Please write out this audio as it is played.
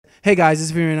Hey guys,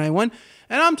 it's Fury91,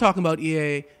 and I'm talking about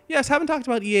EA. Yes, haven't talked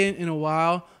about EA in a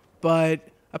while, but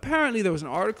apparently there was an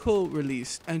article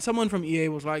released, and someone from EA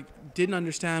was like, didn't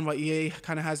understand why EA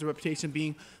kind of has the reputation of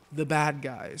being the bad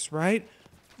guys, right?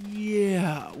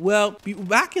 Yeah, well,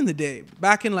 back in the day,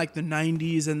 back in like the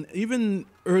 90s and even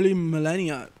early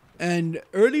millennia,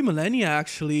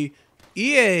 actually,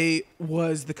 EA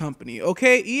was the company,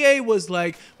 okay? EA was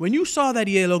like, when you saw that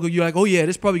EA logo, you're like, oh yeah,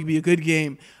 this probably be a good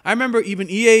game. I remember even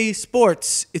EA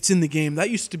Sports, it's in the game. That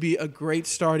used to be a great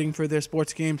starting for their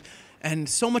sports games, and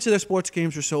so much of their sports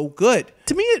games were so good.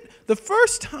 To me, the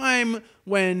first time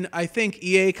when I think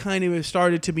EA kind of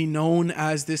started to be known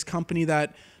as this company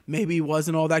that maybe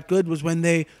wasn't all that good was when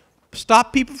they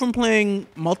stopped people from playing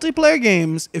multiplayer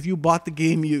games if you bought the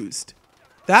game used.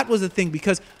 That was the thing,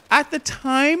 because at the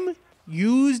time,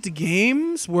 used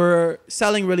games were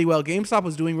selling really well. GameStop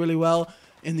was doing really well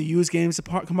in the used games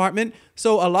compartment.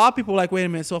 So a lot of people were like, wait a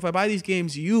minute, so if I buy these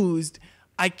games used,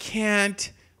 I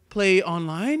can't play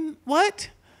online? What?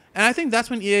 And I think that's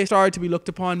when EA started to be looked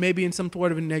upon maybe in some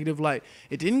sort of a negative light.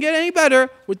 It didn't get any better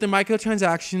with the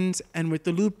microtransactions and with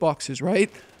the loot boxes, right?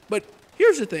 But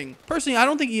here's the thing. Personally, I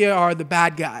don't think EA are the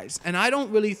bad guys, and I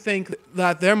don't really think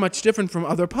that they're much different from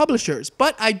other publishers.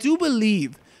 But I do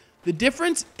believe the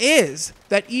difference is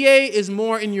that EA is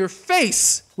more in your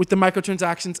face with the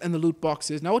microtransactions and the loot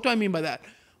boxes. Now, what do I mean by that?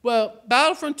 Well,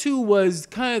 Battlefront 2 was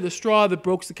kind of the straw that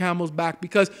broke the camel's back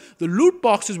because the loot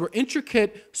boxes were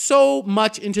intricate so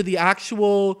much into the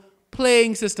actual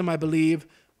playing system, I believe,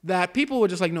 that people were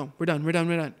just like, no, we're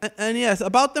done. And yes,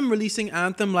 about them releasing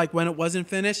Anthem like when it wasn't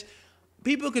finished,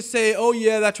 people could say, oh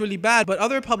yeah, that's really bad, but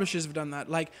other publishers have done that,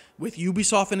 like with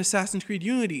Ubisoft and Assassin's Creed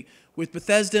Unity, with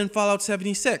Bethesda and Fallout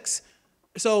 76.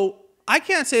 So I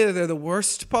can't say that they're the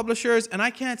worst publishers, and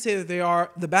I can't say that they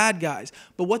are the bad guys.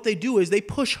 But what they do is they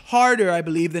push harder, I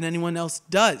believe, than anyone else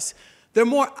does. They're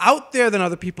more out there than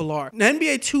other people are.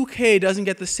 NBA 2K doesn't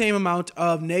get the same amount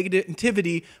of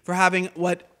negativity for having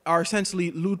what are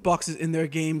essentially loot boxes in their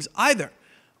games either.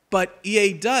 But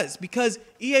EA does, because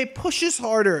EA pushes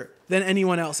harder than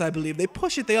anyone else, I believe. They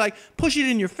push it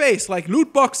in your face, like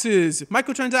loot boxes,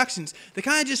 microtransactions. They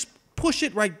kind of just push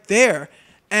it right there.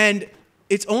 And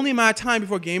it's only a matter of time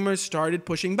before gamers started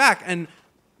pushing back. And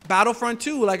Battlefront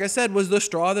 2, like I said, was the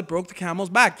straw that broke the camel's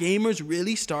back. Gamers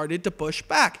really started to push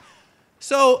back.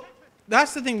 So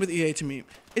that's the thing with EA to me.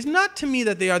 It's not to me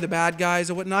that they are the bad guys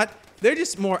or whatnot. They're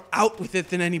just more out with it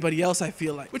than anybody else, I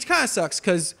feel like. Which kind of sucks,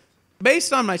 because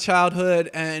based on my childhood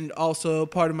and also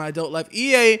part of my adult life,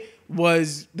 EA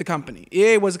was the company.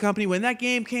 EA was a company. When that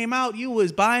game came out, you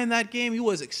was buying that game. You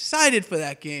was excited for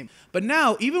that game. But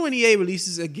now, even when EA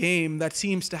releases a game that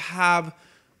seems to have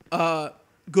a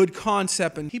good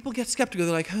concept and people get skeptical,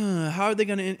 they're like, how are they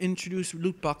going to introduce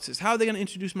loot boxes? How are they going to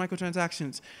introduce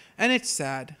microtransactions? And it's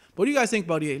sad. What do you guys think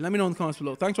about EA? Let me know in the comments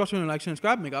below. Thanks for watching, like, share, and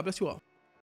subscribe. May God bless you all.